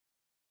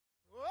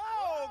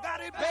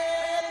it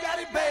bad, got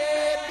it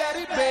bad, got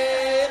it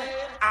bad.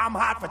 I'm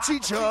hot for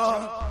teacher.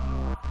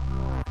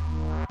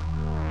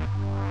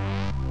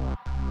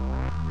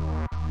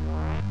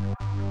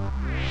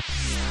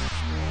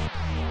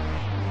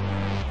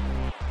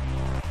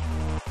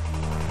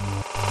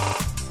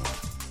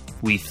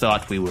 We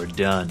thought we were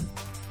done.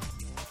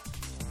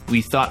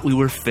 We thought we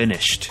were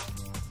finished.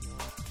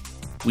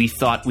 We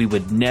thought we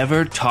would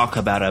never talk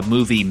about a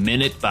movie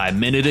minute by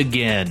minute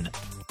again.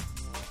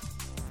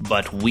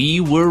 But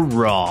we were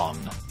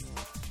wrong.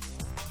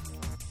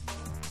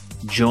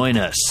 Join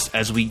us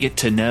as we get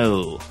to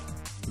know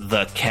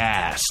the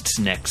cast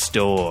next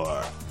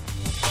door.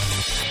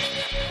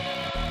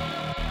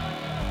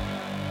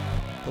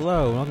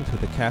 Hello, and welcome to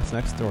The Cast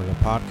Next Door, the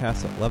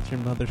podcast that loves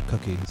your mother's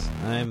cookies.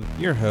 I'm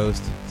your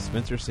host,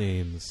 Spencer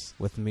Seams.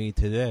 With me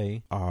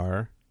today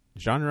are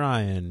John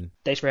Ryan.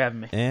 Thanks for having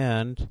me.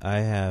 And I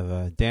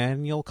have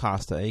Daniel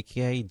Costa,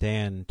 a.k.a.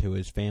 Dan, to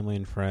his family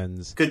and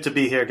friends. Good to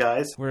be here,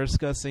 guys. We're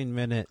discussing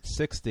minute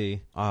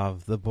 60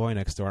 of The Boy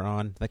Next Door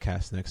on The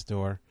Cast Next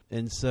Door.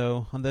 And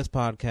so, on this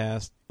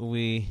podcast,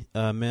 we,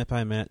 minute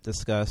by minute,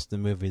 discuss the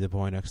movie The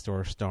Boy Next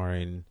Door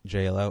starring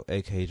J-Lo,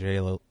 a.k.a.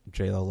 J-Lo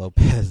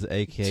Lopez,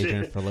 a.k.a.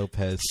 Jennifer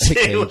Lopez,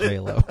 a.k.a.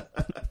 J-Lo.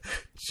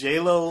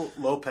 J-Lo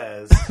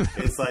Lopez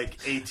is like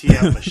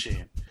ATM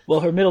machine. Well,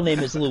 her middle name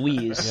is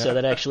Louise, so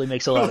that actually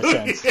makes a lot of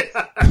sense.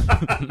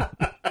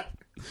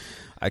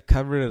 I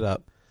covered it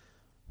up.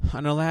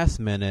 On the last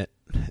minute,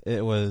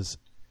 it was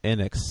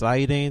an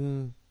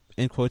exciting,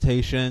 in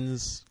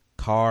quotations,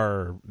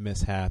 car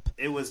mishap.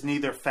 It was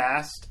neither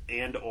fast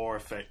and or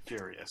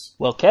furious.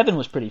 Well, Kevin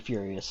was pretty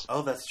furious.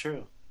 Oh, that's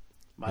true.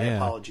 My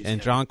apologies.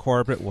 And Kevin. John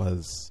Corbett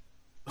was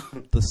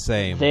the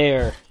same.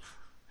 There.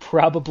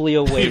 Probably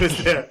awake. He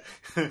was there.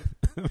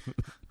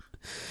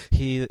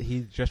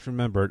 He just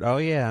remembered, oh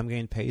yeah, I'm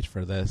getting paid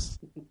for this.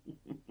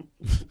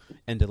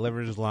 And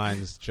delivered his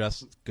lines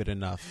just good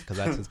enough, because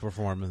that's his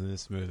performance in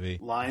this movie.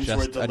 Lines just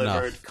were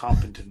delivered enough.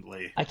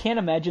 competently. I can't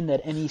imagine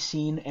that any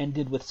scene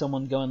ended with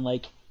someone going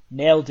like,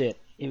 nailed it.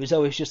 It was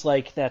always just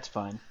like, that's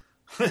fine.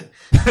 The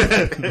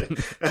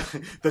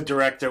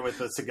director with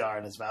the cigar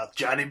in his mouth.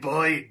 Johnny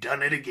boy, you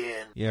done it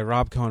again. Yeah,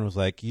 Rob Cohen was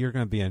like, you're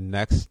going to be a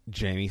next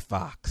Jamie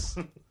Foxx.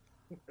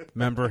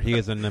 Remember, he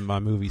is in my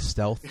movie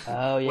Stealth.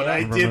 Oh, yeah. What I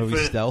Remember did movie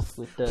for Stealth?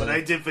 what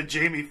I did for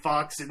Jamie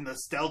Foxx in the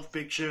Stealth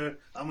picture,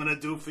 I'm gonna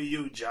do for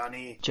you,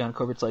 Johnny. John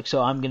Corbett's like,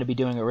 so I'm going to be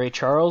doing a Ray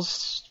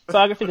Charles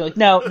biography? Like,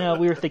 no,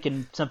 we were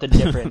thinking something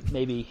different,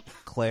 maybe.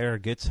 Claire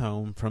gets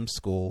home from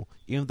school,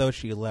 even though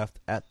she left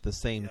at the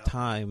same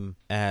time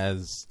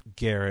as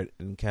Garrett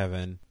and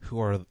Kevin, who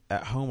are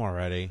at home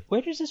already.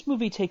 Where does this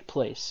movie take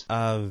place?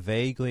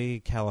 Vaguely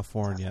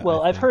California.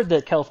 Well, I I've think. heard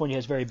that California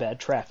has very bad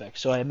traffic,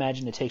 so I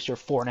imagine it takes her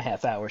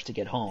 4.5 hours to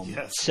get home.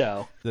 Yes.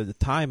 So The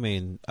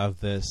timing of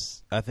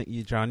this, I think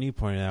John, you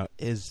pointed out,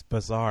 is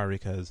bizarre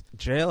because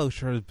J-Lo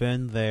should have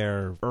been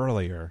there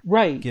earlier.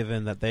 Right.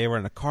 Given that they were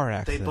in a car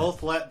accident.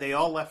 They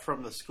all left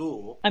from the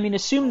school. I mean,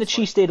 assume that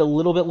she stayed a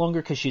little bit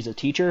longer because she's a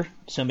teacher,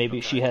 so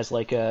maybe she has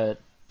like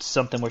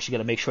something where she got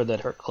to make sure that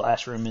her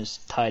classroom is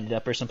tidied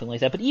up or something like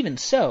that. But even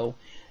so,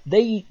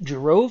 they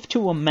drove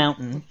to a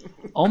mountain,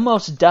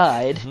 almost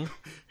died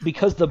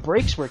because the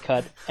brakes were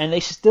cut, and they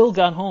still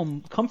got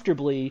home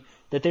comfortably.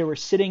 That they were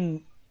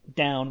sitting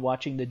down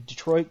watching the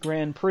Detroit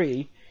Grand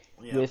Prix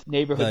with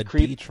neighborhood the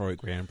creep. Detroit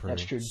Grand Prix.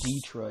 That's true,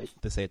 Detroit.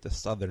 To say it the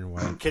southern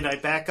way. Can I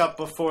back up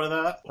before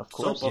that? Of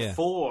course. So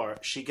before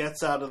she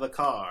gets out of the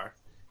car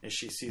and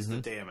she sees the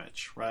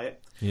damage, right?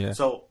 Yeah.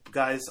 So,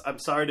 guys, I'm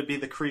sorry to be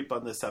the creep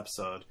on this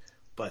episode,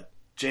 but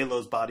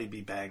J-Lo's body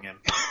be banging.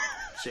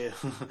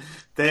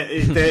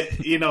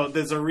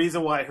 There's a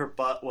reason why her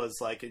butt was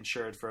like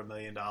insured for $1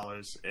 million,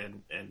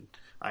 and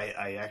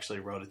I actually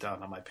wrote it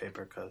down on my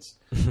paper because,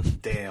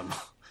 damn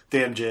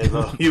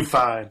J-Lo, you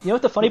fine. You know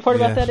what the funny part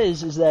about that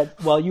is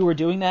that while you were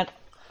doing that,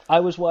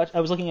 I was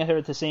looking at her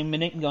at the same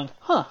minute and going,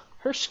 huh,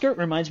 her skirt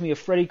reminds me of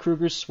Freddy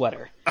Krueger's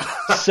sweater.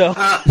 So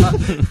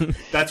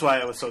That's why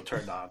I was so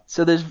turned on.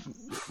 So there's,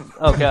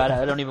 oh god,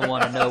 I don't even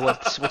want to know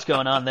what's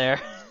going on there.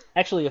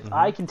 Actually, if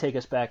I can take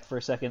us back for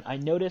a second, I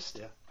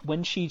noticed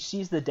when she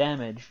sees the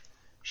damage,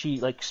 she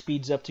like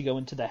speeds up to go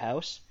into the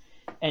house,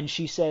 and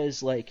she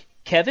says like,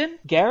 Kevin,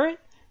 Garrett.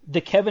 The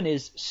Kevin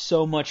is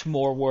so much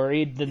more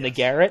worried than the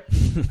Garrett.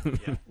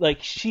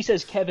 Like she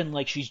says Kevin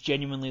like she's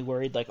genuinely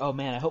worried, like, oh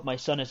man, I hope my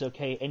son is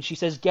okay, and she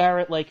says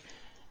Garrett like,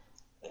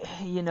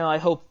 I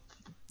hope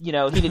he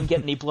didn't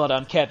get any blood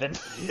on Kevin.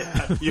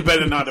 Yeah, you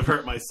better not have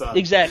hurt my son.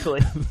 Exactly.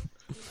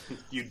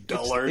 You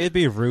dullard. It'd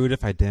be rude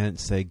if I didn't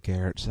say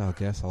Garrett, so I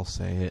guess I'll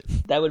say it.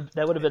 That would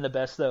have been the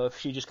best though if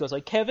she just goes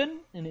like Kevin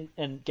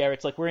and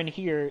Garrett's like we're in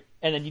here,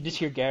 and then you just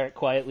hear Garrett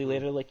quietly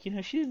later like she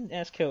didn't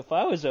ask if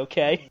I was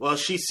okay. Well,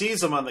 she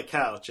sees them on the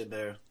couch and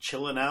they're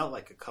chilling out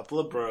like a couple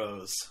of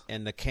bros.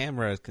 And the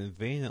camera is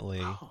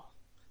conveniently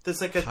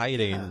There's like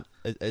hiding.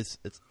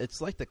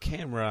 It's like the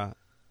camera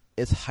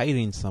is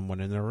hiding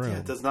someone in the room. Yeah,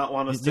 it does not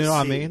want us to You know see.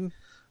 what I mean?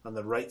 On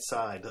the right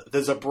side,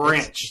 there's a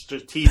branch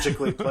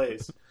strategically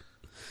placed.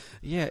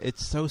 Yeah,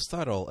 it's so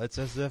subtle. It's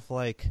as if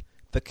like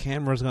the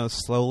camera's going to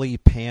slowly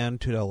pan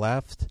to the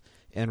left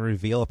and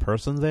reveal a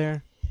person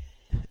there?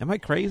 Am I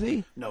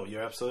crazy? No,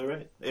 you're absolutely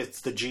right.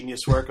 It's the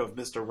genius work of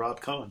Mr.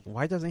 Rob Cohen.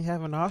 Why doesn't he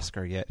have an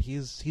Oscar yet?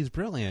 He's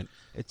brilliant.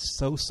 It's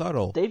so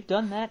subtle. They've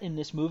done that in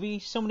this movie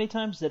so many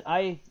times that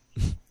I,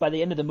 by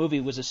the end of the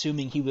movie, was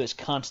assuming he was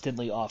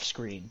constantly off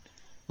screen.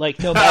 Like,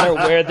 no matter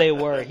where they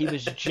were, he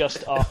was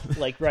just off,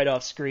 like, right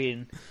off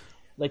screen.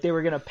 Like, they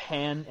were going to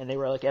pan, and they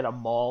were, like, at a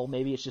mall.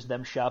 Maybe it's just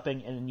them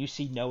shopping, and then you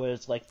see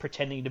Noah's, like,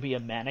 pretending to be a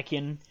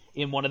mannequin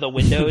in one of the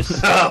windows.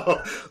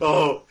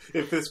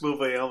 If this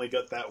movie only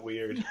got that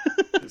weird.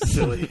 It's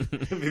silly.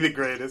 It'd be the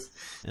greatest.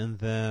 And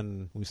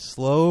then we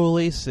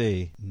slowly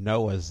see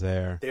Noah's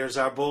there. There's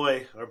our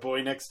boy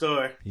next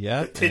door.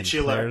 Yeah, the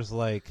titular. And Claire's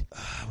like,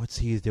 what's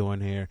he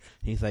doing here?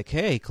 And he's like,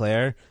 hey,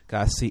 Claire,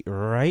 got a seat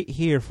right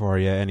here for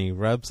you. And he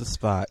rubs the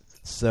spot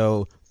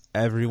so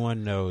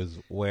everyone knows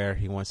where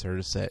he wants her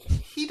to sit.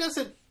 He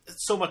doesn't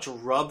so much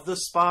rub the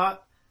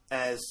spot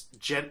as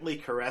gently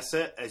caress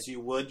it as you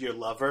would your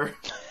lover.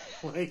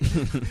 Like,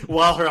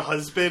 while her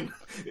husband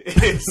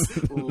is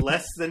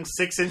less than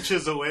 6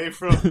 inches away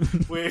from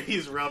where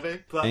he's rubbing.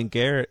 But And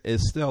Garrett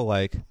is still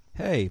like,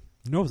 hey,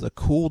 Noah's a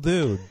cool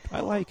dude. I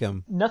like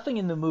him. Nothing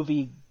in the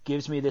movie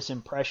gives me this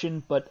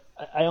impression, but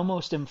I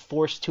almost am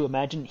forced to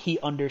imagine he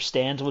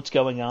understands what's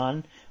going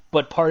on.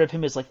 But part of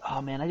him is like,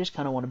 oh man, I just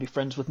kind of want to be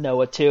friends with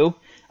Noah too.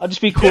 I'll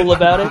just be cool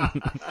about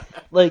it.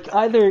 Like,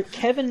 either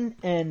Kevin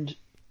and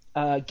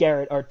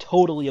Garrett are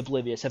totally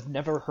oblivious, have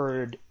never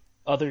heard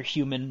other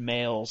human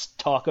males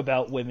talk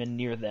about women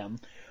near them,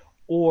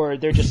 or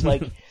they're just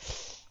like,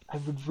 I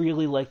would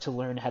really like to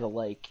learn how to,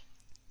 like,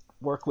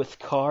 work with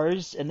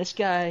cars, and this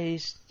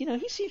guy's, you know,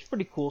 he seems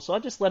pretty cool, so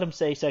I'll just let him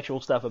say sexual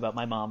stuff about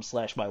my mom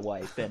 / my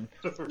wife, and,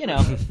 you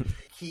know.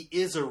 he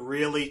is a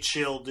really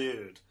chill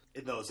dude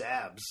in those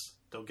abs.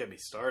 Don't get me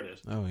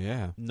started. Oh,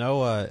 yeah.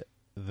 Noah,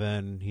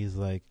 then he's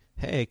like,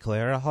 hey,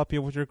 Claire, I'll help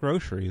you with your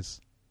groceries.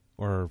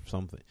 Or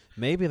something.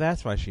 Maybe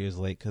that's why she was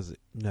late, because,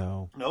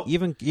 no. Nope.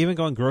 Even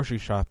going grocery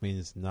shopping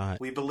is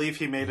not... We believe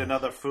he made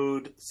another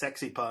food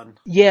sexy pun.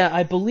 Yeah,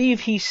 I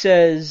believe he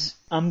says,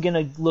 I'm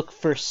gonna look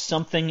for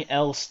something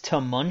else to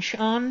munch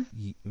on,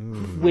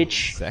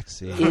 which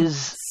sexy.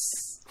 is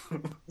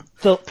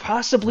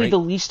possibly the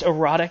least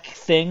erotic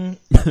thing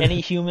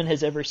any human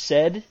has ever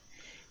said.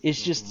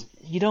 Is just,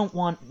 you don't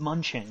want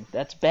munching.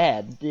 That's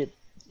bad.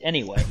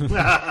 Anyway.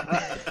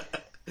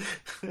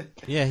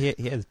 Yeah,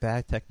 he has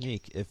bad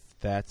technique, if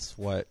that's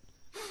what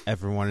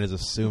everyone is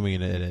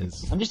assuming it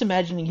is. I'm just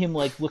imagining him,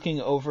 like,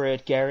 looking over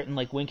at Garrett and,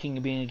 like, winking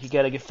and being like, you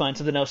gotta find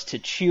something else to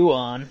chew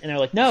on. And they're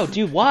like, no,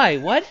 dude, why?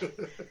 What?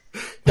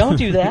 Don't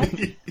do that.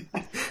 He's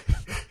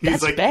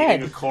That's like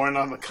bad. eating a corn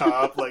on the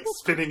cob, like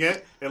spinning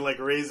it and like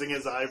raising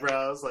his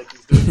eyebrows like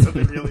he's doing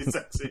something really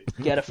sexy.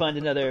 You gotta find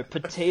another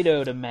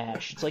potato to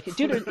mash. It's like,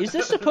 dude, is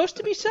this supposed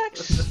to be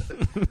sex?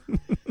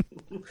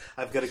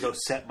 I've got to go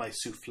set my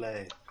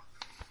souffle.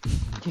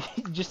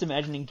 Just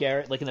imagining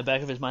Garrett, like, in the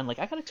back of his mind, like,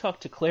 I gotta talk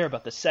to Claire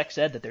about the sex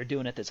ed that they're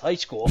doing at this high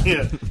school.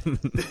 Yeah.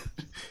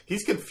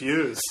 He's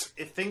confused.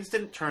 If things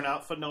didn't turn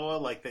out for Noah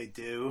like they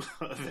do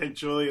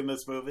eventually in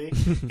this movie,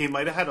 he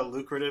might have had a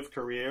lucrative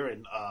career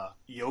in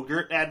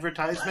yogurt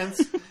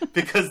advertisements,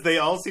 because they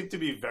all seem to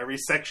be very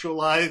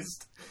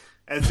sexualized.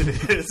 As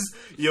it is,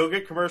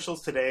 yogurt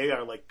commercials today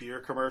are like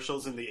beer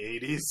commercials in the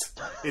 80s.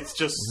 It's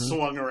just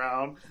swung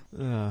around.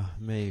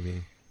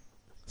 Maybe.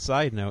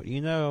 Side note,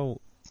 you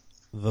know,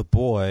 the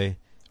boy,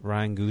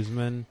 Ryan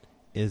Guzman,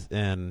 is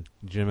in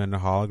Jim and the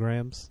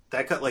Holograms.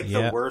 That got like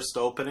the worst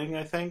opening,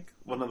 I think.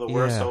 One of the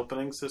worst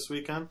openings this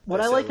weekend.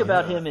 What I like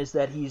about him is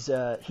that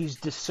he's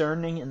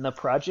discerning in the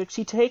projects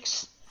he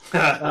takes.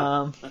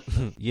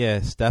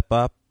 Yeah, Step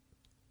Up,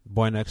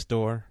 Boy Next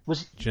Door,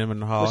 Jim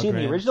and the Holograms. Was he in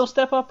the original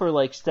Step Up, or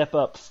like Step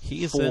Up 4?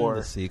 He's in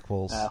the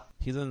sequels. Oh.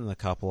 He's in a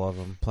couple of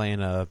them,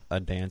 playing a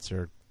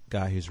dancer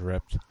guy who's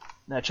ripped.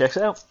 That checks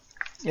out.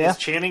 Yeah. Is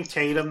Channing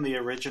Tatum the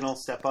original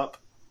Step Up?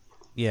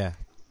 Yeah.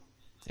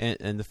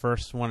 And the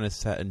first one is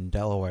set in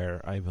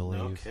Delaware, I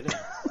believe. No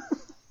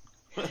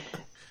kidding.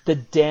 The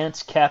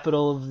dance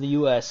capital of the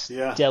U.S.,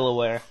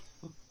 Delaware.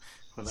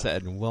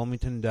 Set in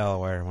Wilmington,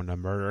 Delaware, one of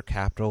the murder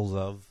capitals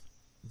of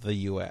the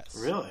U.S.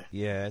 Really?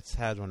 Yeah, it's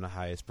had one of the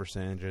highest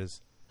percentages.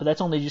 But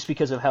that's only just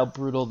because of how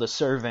brutal the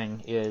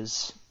serving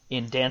is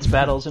in dance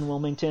battles in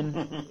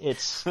Wilmington.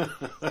 It's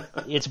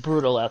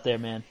brutal out there,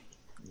 man.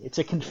 It's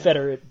a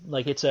Confederate,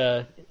 like, it's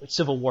a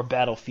Civil War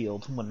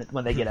battlefield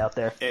when they get out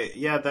there.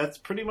 Yeah, that's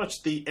pretty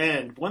much the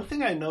end. One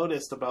thing I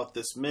noticed about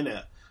this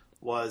minute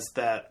was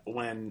that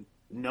when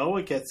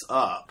Noah gets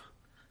up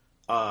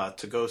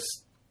to go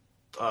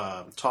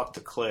talk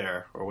to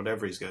Claire, or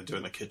whatever he's going to do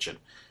in the kitchen,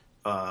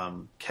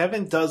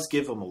 Kevin does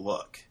give him a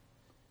look.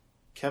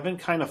 Kevin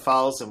kind of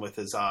follows him with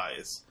his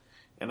eyes.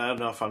 And I don't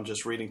know if I'm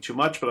just reading too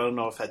much, but I don't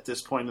know if at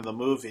this point in the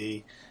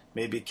movie,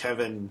 maybe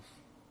Kevin's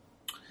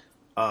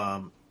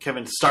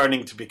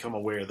starting to become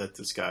aware that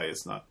this guy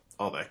is not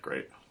all that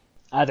great.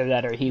 Either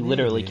that, or he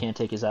literally can't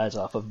take his eyes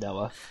off of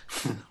Noah.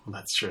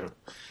 That's true.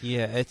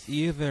 Yeah, it's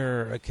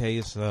either a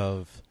case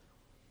of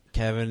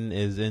Kevin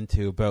is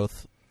into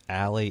both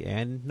Allie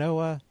and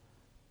Noah,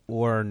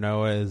 or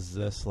Noah is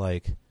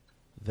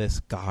this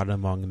god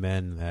among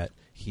men that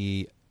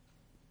he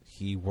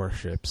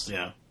worships.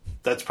 Yeah,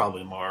 that's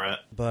probably more it.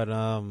 But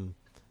I'd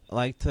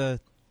like to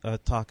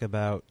talk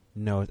about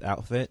Noah's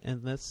outfit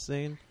in this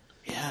scene.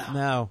 Yeah.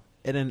 Now,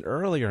 in an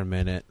earlier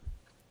minute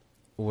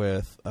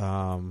with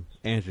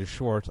Andrew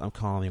Schwartz, I'm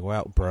calling you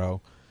out,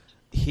 bro.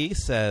 He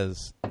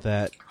says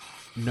that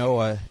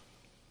Noah's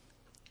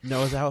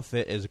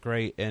outfit is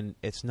great, and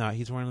it's not.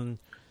 He's wearing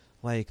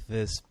like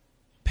this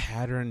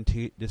pattern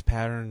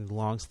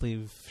long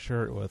sleeve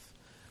shirt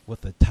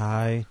with a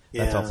tie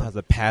that also has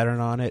a pattern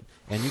on it,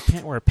 and you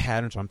can't wear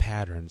patterns on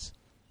patterns.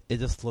 It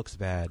just looks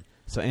bad.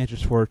 So Andrew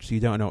Schwartz, you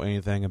don't know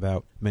anything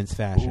about men's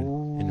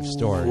fashion in the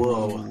store.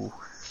 Whoa.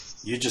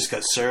 You just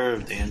got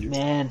served, Andrew.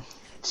 Man,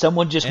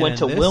 someone just went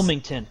to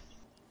Wilmington.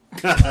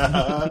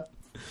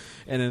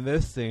 And in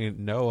this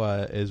scene,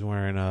 Noah is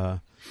wearing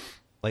a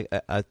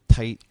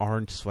tight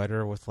orange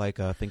sweater with I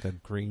think a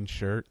green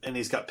shirt. And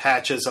he's got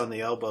patches on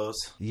the elbows.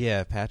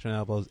 Yeah, patch on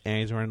elbows, and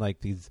he's wearing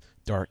these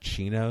dark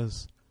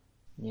chinos.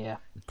 Yeah.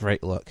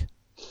 Great look.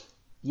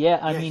 Yeah,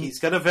 I mean, he's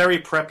got a very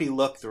preppy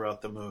look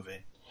throughout the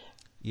movie.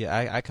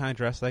 Yeah, I kind of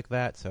dress like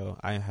that, so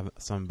I have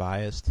some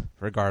biased.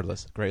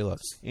 Regardless, great look.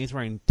 And he's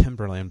wearing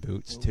Timberland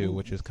boots, too,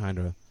 which is kind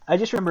of... I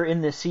just remember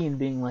in this scene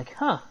being like,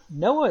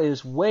 Noah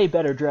is way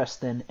better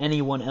dressed than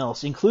anyone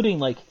else, including,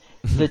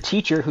 the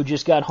teacher who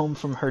just got home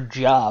from her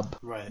job.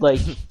 Right.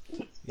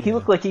 He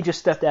looked like he just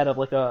stepped out of,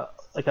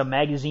 a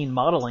magazine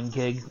modeling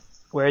gig,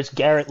 whereas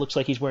Garrett looks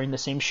like he's wearing the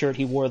same shirt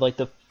he wore,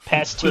 the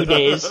past 2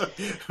 days.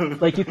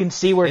 You can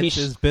see where it's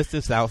his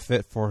business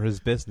outfit for his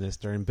business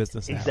during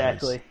business hours.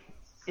 Exactly.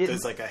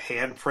 There's a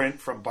handprint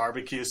from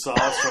barbecue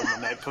sauce from the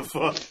night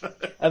before.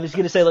 I was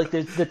going to say,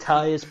 the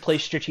tie is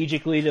placed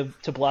strategically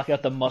to block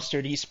out the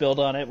mustard he spilled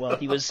on it while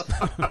he was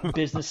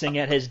businessing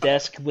at his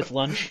desk with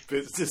lunch.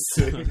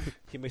 Businessing.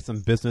 He made some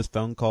business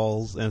phone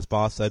calls, and his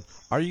boss said,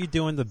 "Are you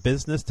doing the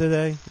business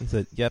today?" He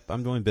said, "Yep,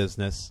 I'm doing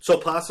business." So,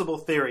 possible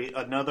theory,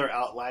 another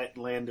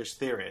outlandish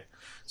theory.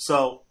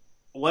 So,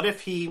 what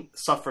if he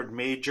suffered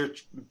major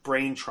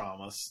brain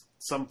traumas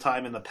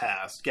sometime in the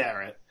past,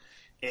 Garrett,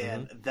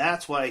 and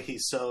that's why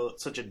he's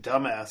such a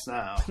dumbass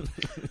now.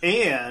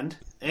 and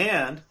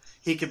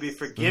he could be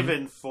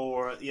forgiven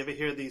for, you ever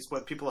hear these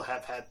when people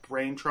have had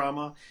brain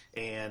trauma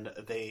and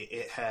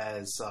it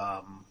has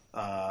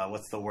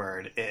what's the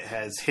word? It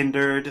has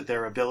hindered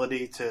their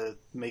ability to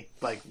make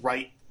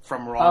right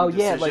from wrong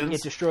decisions. Oh yeah,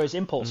 it destroys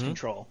impulse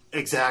control.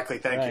 Exactly,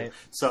 thank you.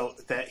 So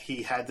that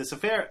he had this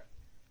affair,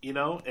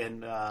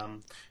 and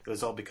it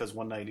was all because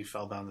one night he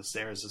fell down the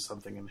stairs or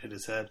something and hit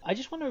his head. I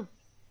just want to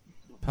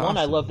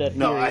I love that theory.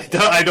 No,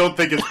 I don't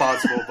think it's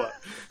possible, but...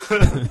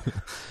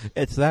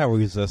 It's that where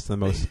he's just the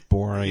most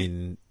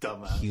boring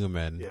dumbass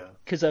human. Yeah.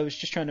 Because I was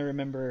just trying to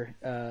remember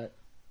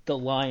the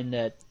line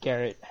that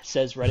Garrett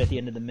says right at the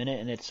end of the minute,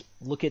 and it's,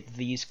 "Look at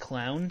these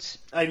clowns."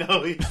 I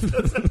know. And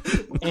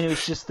it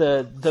was just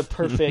the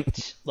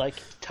perfect,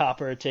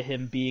 topper to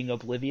him being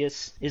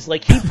oblivious. Is,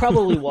 he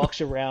probably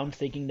walks around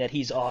thinking that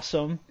he's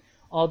awesome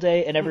all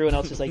day, and everyone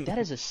else is like, that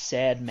is a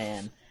sad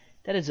man.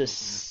 That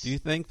is Do you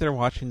think they're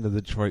watching the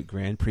Detroit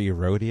Grand Prix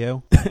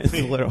rodeo? It's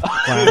a literal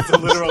clown. It's a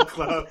literal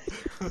clown.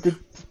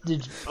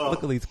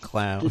 Look at these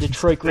clowns. The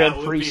Detroit Grand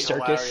Prix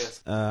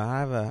circus. I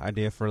have an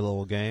idea for a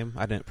little game.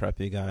 I didn't prep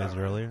you guys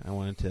earlier. I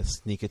wanted to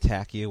sneak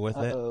attack you with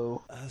it.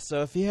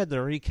 So if you had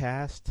to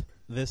recast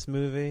this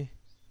movie,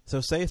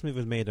 so say this movie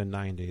was made in the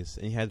 90s,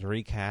 and you had to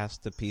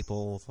recast the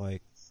people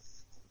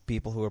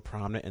people who were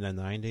prominent in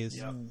the 90s,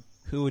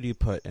 who would you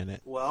put in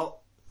it?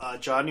 Well,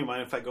 John, you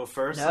mind if I go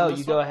first? No,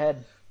 you go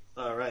ahead.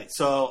 All right.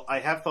 So I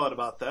have thought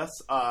about this.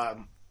 I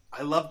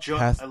love Joan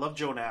Allen. I love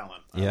Joan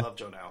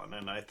Allen,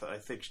 and I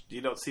think you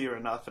don't see her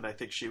enough, and I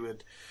think she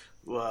would.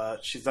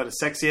 She's not as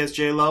sexy as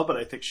J-Lo, but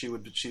I think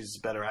she's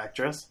a better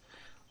actress.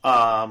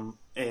 And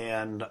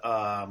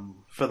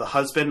for the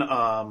husband,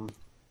 am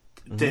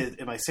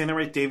I saying it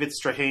right? David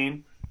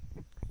Strathairn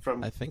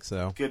from I think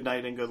so. Good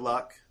Night and Good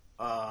Luck.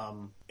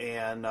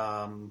 And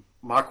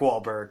Mark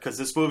Wahlberg, because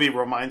this movie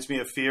reminds me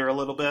of Fear a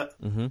little bit,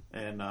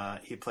 and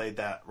he played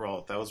that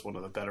role. That was one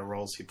of the better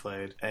roles he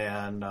played.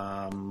 And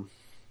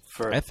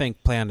I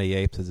think Planet of the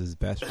Apes is his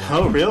best role.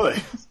 Oh, really?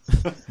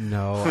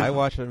 No, I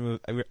watched a movie.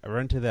 I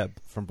rented that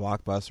from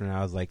Blockbuster when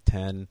I was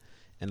 10,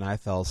 and I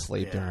fell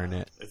asleep during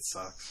it. It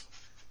sucks.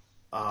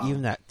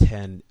 Even at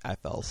 10, I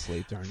fell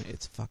asleep during it.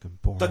 It's fucking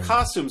boring. The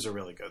costumes are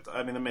really good.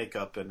 I mean, the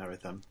makeup and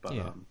everything, but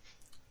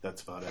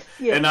that's about it.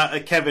 Yeah.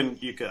 And Kevin,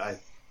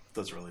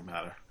 doesn't really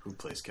matter who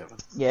plays Kevin.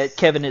 Yeah,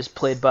 Kevin is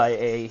played by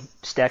a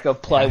stack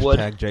of plywood.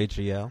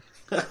 #JGL.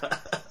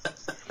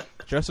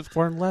 Joseph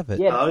Gordon-Levitt.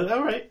 Yeah.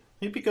 All right.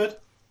 He'd be good.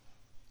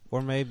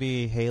 Or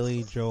maybe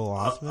Haley Joel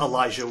Osment.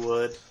 Elijah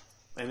Wood.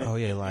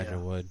 Elijah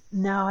Wood.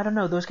 No, I don't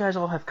know. Those guys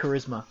all have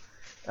charisma.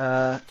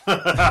 But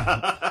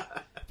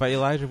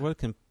Elijah Wood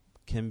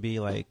can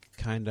be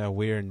kind of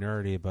weird and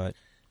nerdy, but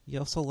you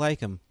also like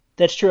him.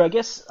 That's true. I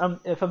guess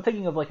if I'm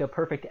thinking of a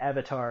perfect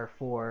avatar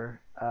for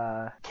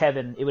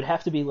Kevin, it would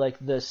have to be like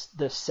the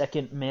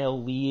second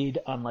male lead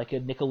on like a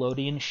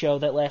Nickelodeon show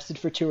that lasted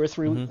for 2 or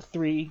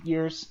 3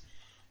 years.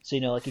 So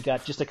like you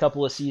got just a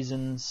couple of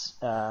seasons.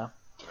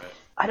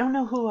 I don't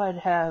know who I'd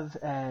have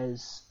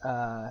as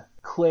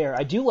Claire.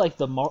 I do like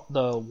the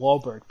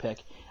Wahlberg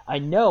pick. I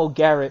know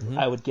Garrett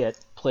I would get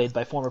played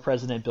by former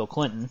President Bill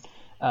Clinton.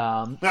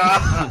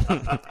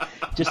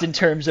 Just in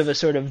terms of a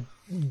sort of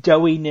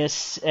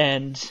doughiness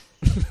and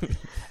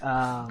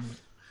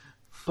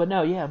but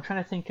no, yeah, I'm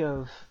trying to think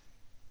of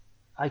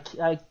I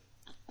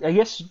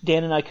guess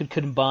Dan and I could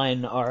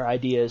combine our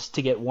ideas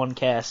to get one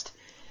cast.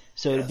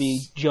 So it'd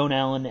be Joan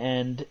Allen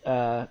and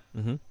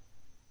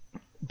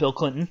Bill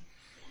Clinton,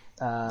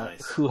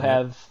 who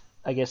have,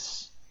 I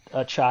guess,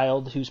 a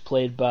child who's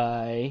played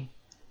by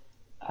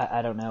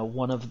I don't know,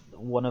 one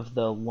of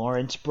the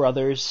Lawrence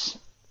brothers.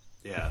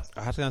 Yeah,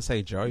 I was gonna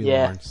say Joey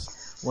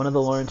Lawrence. One of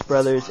the Lawrence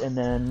brothers, and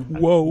then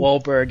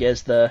Wahlberg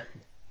as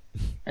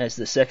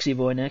the sexy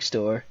boy next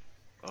door.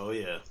 Oh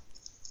yeah.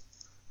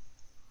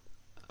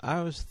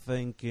 I was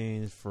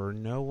thinking for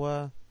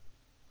Noah,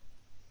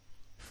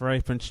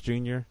 Freddie Prinze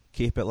Jr.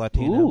 Keep it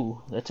Latino.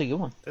 Ooh, that's a good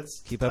one. I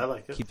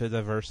like it. Keep the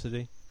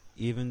diversity.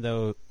 Even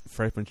though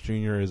Freddie Prinze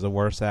Jr. is a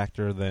worse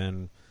actor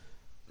than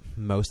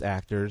most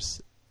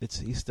actors,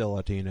 he's still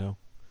Latino.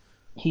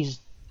 He's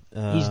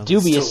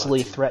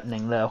dubiously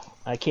threatening, though.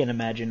 I can't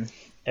imagine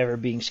ever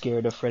being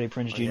scared of Freddie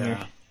Prinze Jr.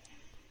 Yeah.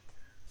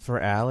 For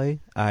Allie,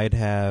 I'd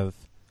have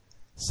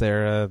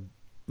Sarah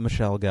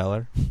Michelle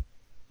Gellar.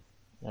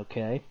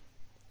 Okay.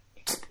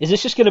 Is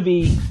this just going to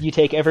be you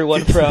take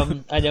everyone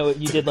from I Know What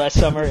You Did Last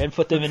Summer and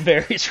put them in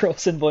various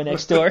roles in Boy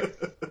Next Door?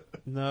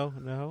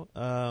 No.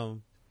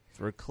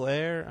 For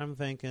Claire, I'm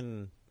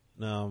thinking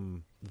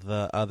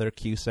the other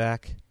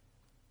Cusack,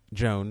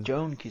 Joan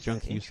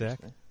Cusack.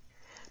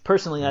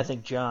 Personally, I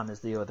think John is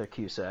the other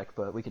Cusack,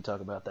 but we can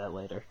talk about that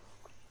later.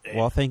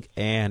 Well, I think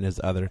Anne is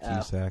other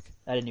Cusack.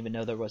 I didn't even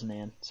know there was an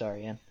Anne.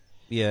 Sorry, Anne.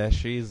 Yeah,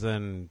 she's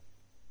in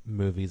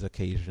movies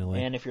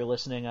occasionally. Anne, if you're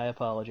listening, I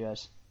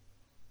apologize.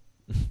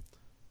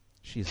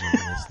 She's not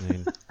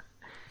listening.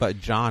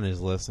 But John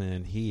is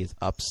listening. He is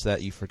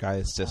upset you forgot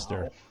his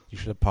sister. Oh. You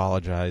should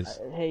apologize.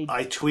 Hey,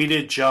 I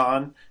tweeted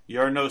John,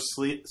 "You're no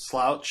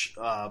slouch,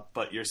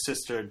 but your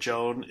sister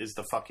Joan is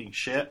the fucking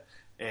shit."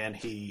 And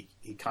he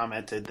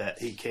commented that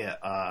he can't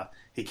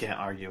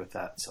argue with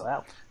that. So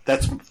wow.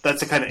 that's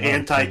the kind of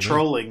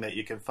anti-trolling that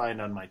you can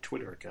find on my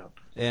Twitter account.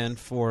 And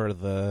for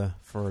the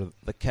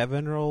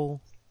Kevin role,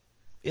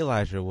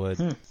 Elijah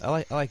Wood.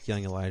 I like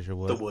young Elijah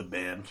Wood. The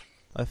Woodman.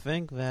 I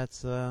think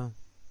that's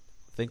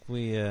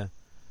we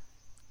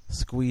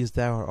squeezed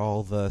out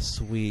all the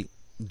sweet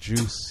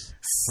juice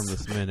from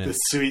this minute. The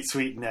sweet,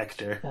 sweet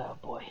nectar. Oh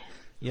boy.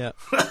 Yeah.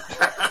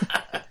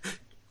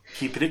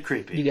 Keeping it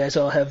creepy. You guys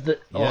all have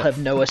have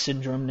Noah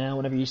syndrome now.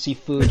 Whenever you see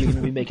food, you're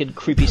going to be making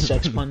creepy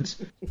sex puns.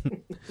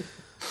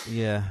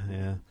 Yeah.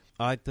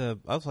 I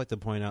also like to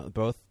point out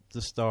both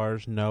the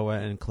stars, Noah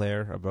and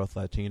Claire, are both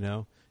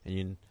Latino,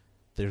 and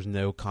there's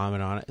no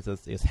comment on it.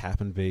 It's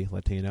happened to be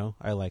Latino.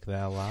 I like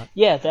that a lot.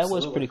 Yeah, that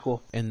was pretty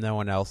cool. And no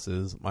one else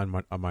is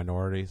a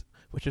minority,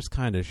 which is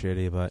kind of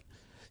shitty, but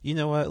you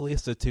know what? At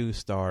least the two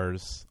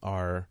stars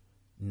are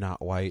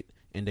not white,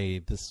 and they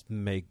just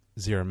make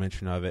zero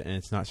mention of it, and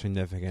it's not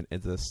significant.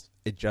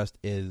 It just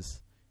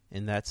is,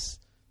 and that's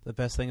the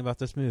best thing about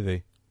this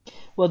movie.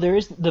 Well, there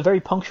is the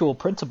very punctual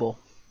principal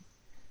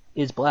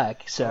is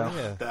black, so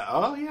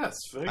Yes,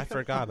 I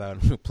forgot about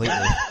him completely.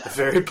 A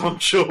very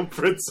punctual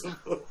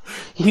principal.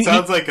 It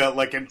sounds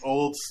like an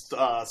old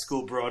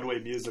school Broadway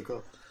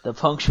musical. The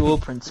punctual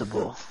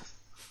principal.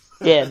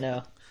 Yeah,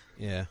 no.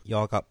 Yeah,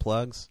 y'all got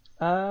plugs?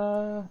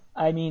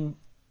 I mean,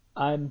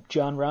 I'm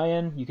John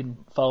Ryan. You can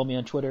follow me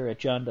on Twitter at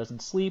John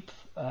Doesn't Sleep.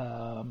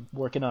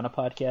 Working on a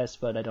podcast,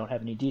 but I don't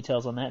have any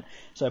details on that,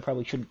 so I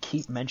probably shouldn't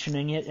keep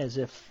mentioning it as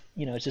if,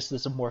 it's just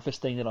this amorphous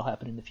thing that'll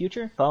happen in the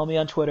future. Follow me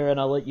on Twitter, and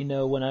I'll let you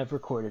know when I've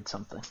recorded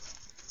something.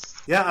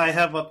 Yeah, I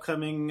have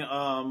upcoming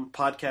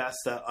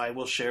podcasts that I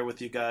will share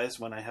with you guys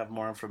when I have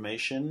more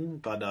information,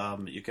 but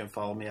you can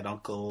follow me at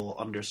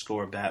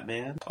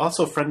Uncle_Batman.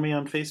 Also, friend me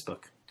on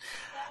Facebook.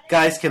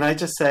 Guys, can I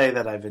just say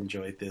that I've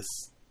enjoyed this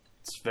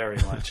very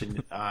much,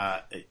 and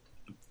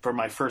for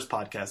my first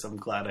podcast, I'm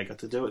glad I got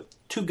to do it.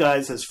 Two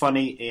guys as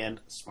funny and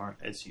smart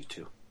as you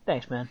two.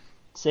 Thanks, man.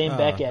 Same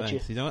back at thanks. you.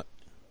 You know what?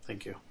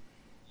 Thank you.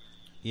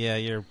 Yeah,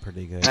 you're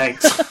pretty good.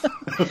 Thanks.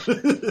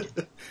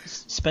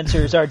 Spencer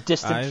is our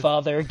distant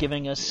father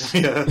giving us...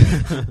 Yeah.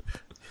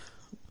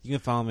 You can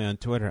follow me on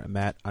Twitter at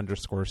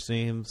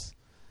Matt_Seams.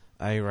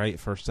 I write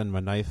for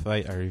Cinema Knife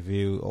Fight. I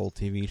review old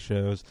TV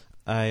shows.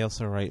 I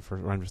also write for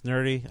Run with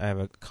Nerdy. I have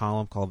a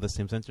column called This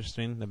Seems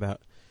Interesting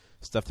about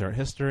stuff throughout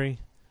history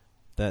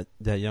that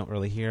you don't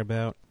really hear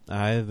about.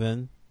 I've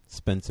been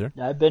Spencer.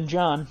 I've been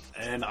John.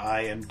 And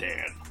I am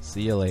Dan.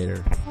 See you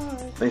later.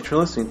 Thanks for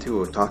listening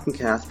to Talking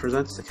Cast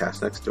Presents The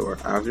Cast Next Door.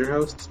 I was your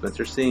host,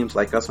 Spencer Seams.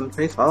 Like us on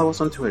Facebook, follow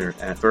us on Twitter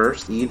at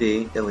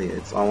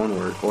FirstED, all one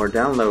word, or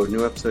download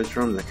new episodes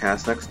from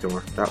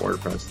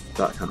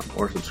thecastnextdoor.wordpress.com,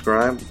 or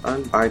subscribe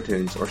on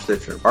iTunes or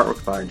Stitcher.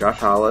 Artwork by Josh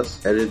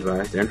Hollis, edited by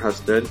Darren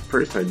Husted,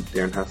 produced by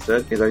Darren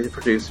Husted, executive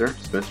producer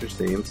Spencer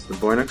Seams. The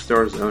Boy Next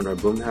Door is owned by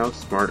Blumhouse,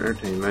 Smart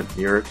Entertainment,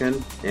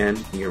 Hurricane,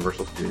 and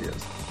Universal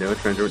Studios. No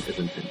infringement is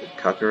intended.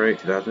 Copyright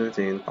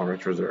 2015, all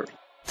rights reserved.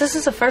 This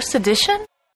is a first edition?